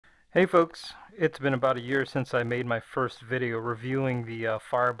Hey folks, it's been about a year since I made my first video reviewing the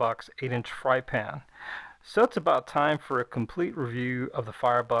Firebox 8-inch fry pan. So it's about time for a complete review of the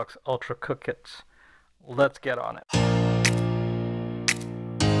Firebox Ultra Cook Kits. Let's get on it.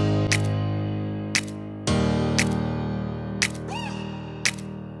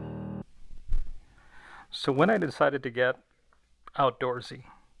 So when I decided to get outdoorsy,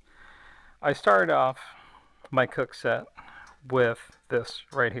 I started off my cook set with this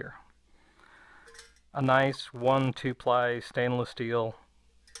right here. A nice 1-2 ply stainless steel,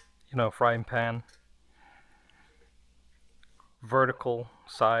 frying pan. Vertical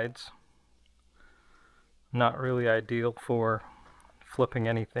sides. Not really ideal for flipping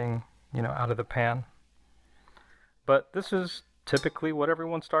anything, out of the pan. But this is typically what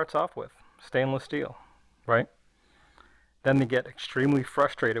everyone starts off with, stainless steel, right? Then they get extremely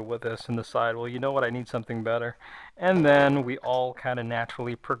frustrated with this and decide, well, you know what, I need something better. And then we all kind of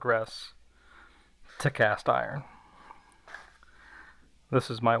naturally progress to cast iron.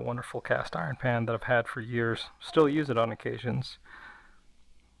 This is my wonderful cast iron pan that I've had for years. Still use it on occasions.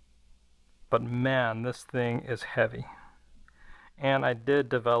 But man, this thing is heavy. And I did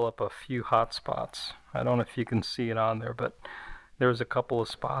develop a few hot spots. I don't know if you can see it on there, but there's a couple of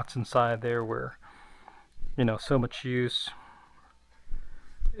spots inside there where, so much use,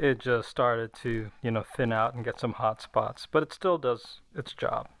 it just started to, thin out and get some hot spots. But it still does its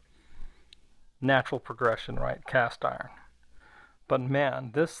job. Natural progression, right? Cast iron. But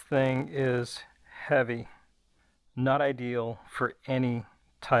man, this thing is heavy. Not ideal for any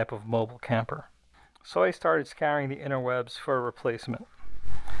type of mobile camper. So I started scouring the interwebs for a replacement.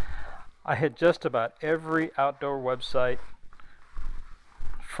 I hit just about every outdoor website,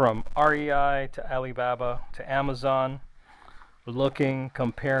 from REI to Alibaba to Amazon, looking,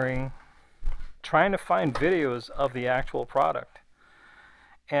 comparing, trying to find videos of the actual product.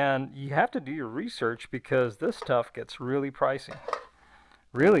 And you have to do your research because this stuff gets really pricey.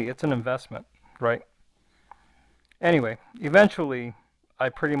 Really, it's an investment, right? Anyway, eventually I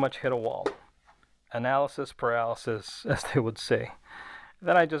pretty much hit a wall. Analysis paralysis, as they would say.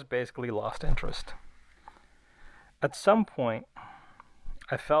 Then I just basically lost interest. At some point,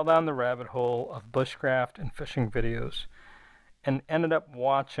 I fell down the rabbit hole of bushcraft and fishing videos and ended up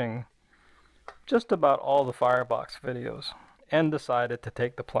watching just about all the Firebox videos and decided to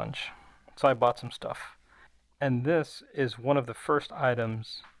take the plunge. So I bought some stuff. And this is one of the first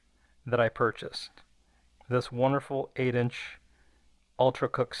items that I purchased. This wonderful 8-inch Ultra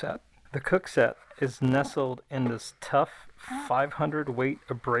Cook set. The cook set is nestled in this tough 500 weight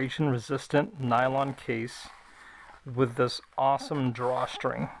abrasion resistant nylon case with this awesome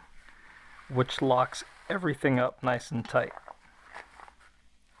drawstring which locks everything up nice and tight.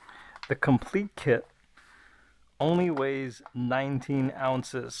 The complete kit only weighs 19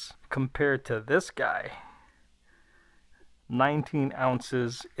 ounces compared to this guy. 19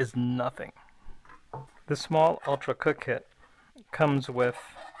 ounces is nothing. The small Ultra Cook Kit comes with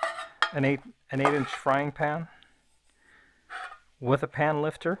an 8-inch frying pan with a pan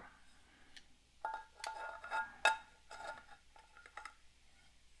lifter,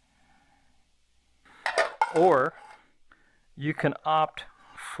 or you can opt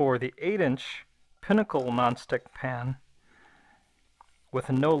for the 8-inch Pinnacle nonstick pan with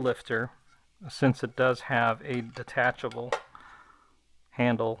no lifter, since it does have a detachable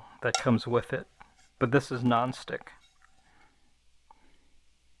handle that comes with it, but this is nonstick.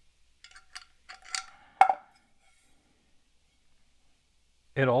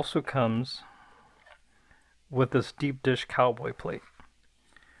 It also comes with this deep dish cowboy plate,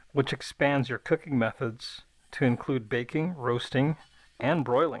 which expands your cooking methods to include baking, roasting, and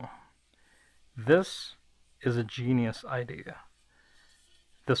broiling. This is a genius idea.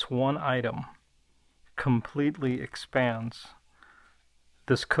 This one item completely expands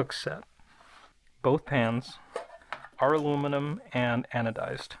this cook set. Both pans are aluminum and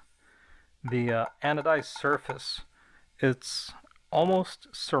anodized. The anodized surface, it's almost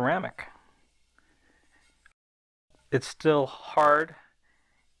ceramic. It's still hard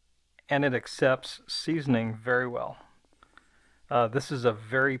and it accepts seasoning very well. This is a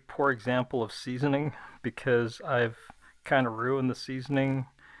very poor example of seasoning because I've kind of ruined the seasoning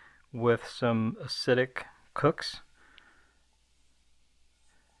with some acidic cooks.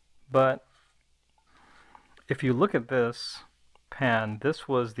 But if you look at this pan, this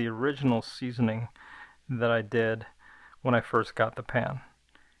was the original seasoning that I did when I first got the pan.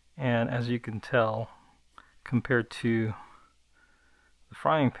 And as you can tell, compared to the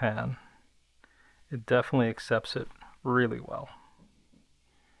frying pan, it definitely accepts it really well.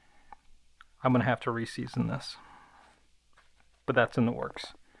 I'm going to have to re-season this, but that's in the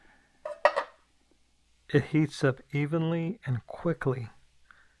works. It heats up evenly and quickly,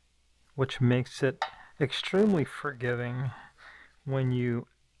 which makes it extremely forgiving when you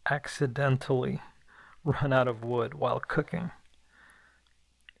accidentally run out of wood while cooking.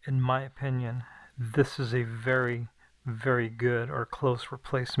 In my opinion, this is a very, very good or close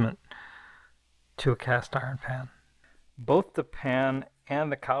replacement to a cast iron pan. Both the pan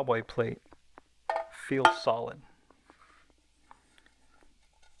and the cowboy plate feel solid.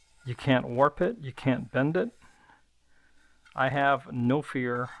 You can't warp it, you can't bend it. I have no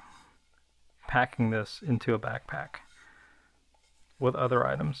fear packing this into a backpack with other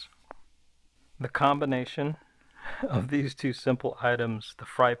items. The combination of these two simple items, the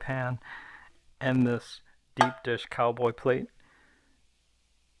fry pan and this deep dish cowboy plate,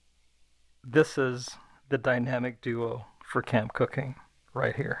 this is the dynamic duo for camp cooking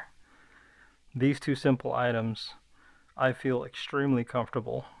right here. These two simple items, I feel extremely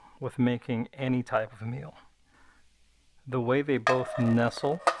comfortable with making any type of meal. The way they both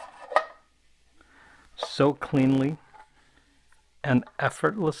nestle so cleanly and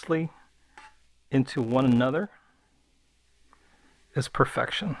effortlessly into one another is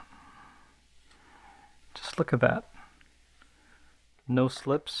perfection. Just look at that. No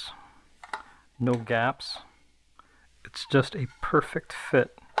slips, no gaps. It's just a perfect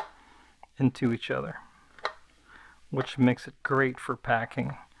fit into each other, which makes it great for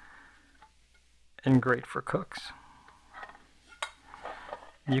packing and great for cooks.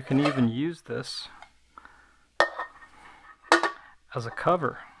 You can even use this as a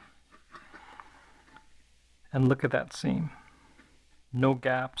cover. And look at that seam. No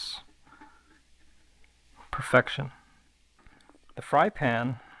gaps. Perfection. The fry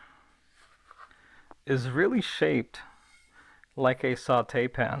pan is really shaped like a saute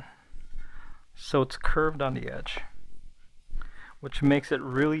pan. So it's curved on the edge, which makes it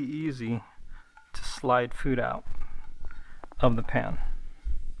really easy to slide food out of the pan.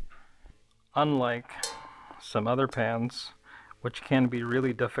 Unlike some other pans, which can be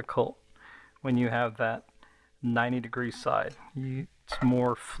really difficult when you have that 90-degree side. It's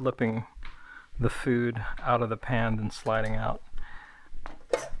more flipping the food out of the pan than sliding out.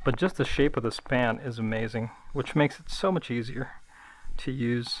 But just the shape of this pan is amazing, which makes it so much easier to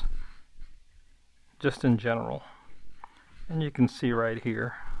use just in general. And you can see right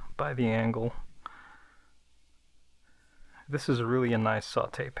here by the angle, this is really a nice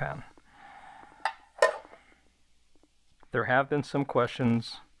saute pan. There have been some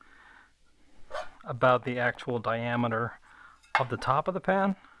questions about the actual diameter of the top of the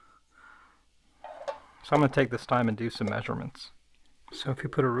pan. So I'm going to take this time and do some measurements. So if you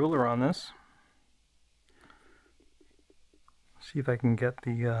put a ruler on this, see if I can get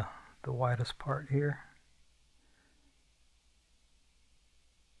the widest part here.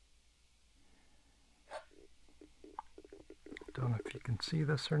 Don't know if you can see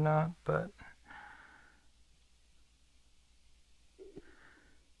this or not, but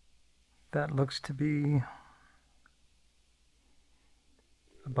that looks to be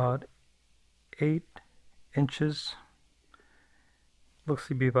about 8 inches. Looks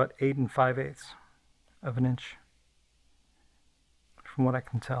to be about 8 5/8 of an inch, from what I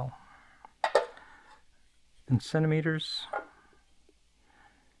can tell. In centimeters,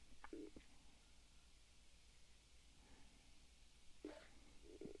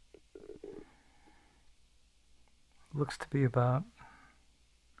 looks to be about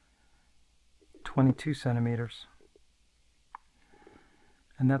 22 centimeters.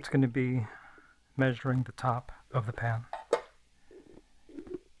 And that's going to be measuring the top of the pan.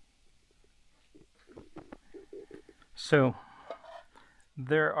 So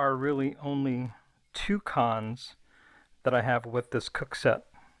there are really only 2 cons that I have with this cook set.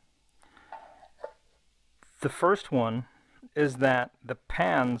 The first one is that the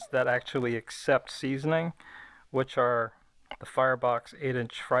pans that actually accept seasoning, which are the Firebox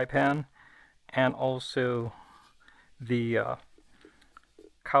 8-inch fry pan and also the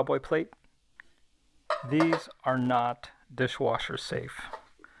cowboy plate, these are not dishwasher safe.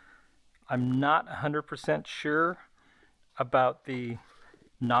 I'm not 100% sure about the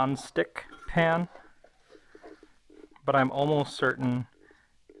non-stick pan, but I'm almost certain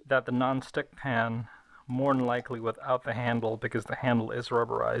that the non-stick pan, more than likely without the handle, because the handle is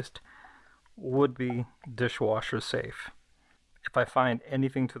rubberized, would be dishwasher safe. If I find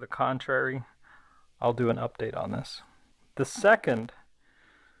anything to the contrary, I'll do an update on this. The second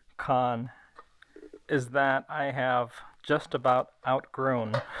con is that I have just about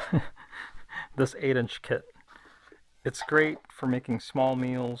outgrown this 8-inch kit. It's great for making small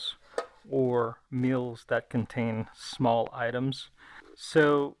meals or meals that contain small items.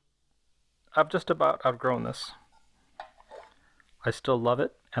 So I've just about outgrown this. I still love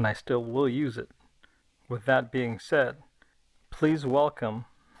it, and I still will use it. With that being said, please welcome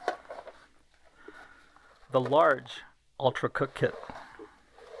the large Ultra Cook Kit.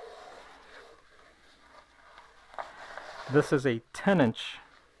 This is a 10-inch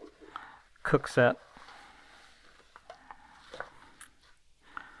cook set.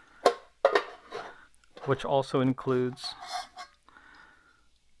 Which also includes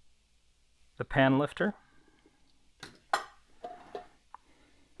the pan lifter,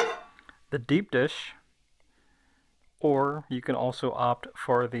 the deep dish, or you can also opt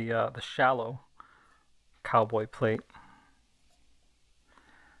for the shallow cowboy plate,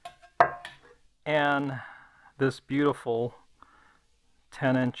 and this beautiful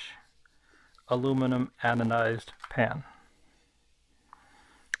 10-inch aluminum anodized pan.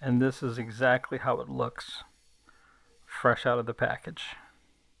 And this is exactly how it looks fresh out of the package.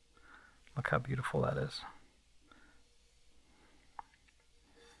 Look how beautiful that is.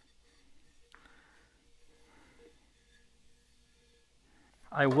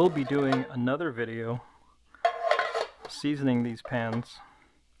 I will be doing another video seasoning these pans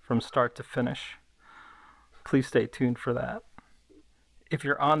from start to finish. Please stay tuned for that. If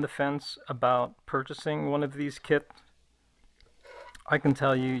you're on the fence about purchasing one of these kits, I can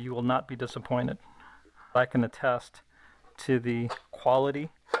tell you, you will not be disappointed. I can attest to the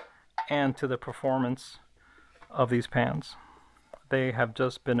quality and to the performance of these pans. They have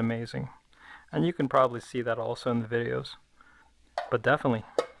just been amazing. And you can probably see that also in the videos. But definitely,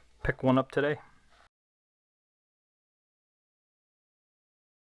 pick one up today.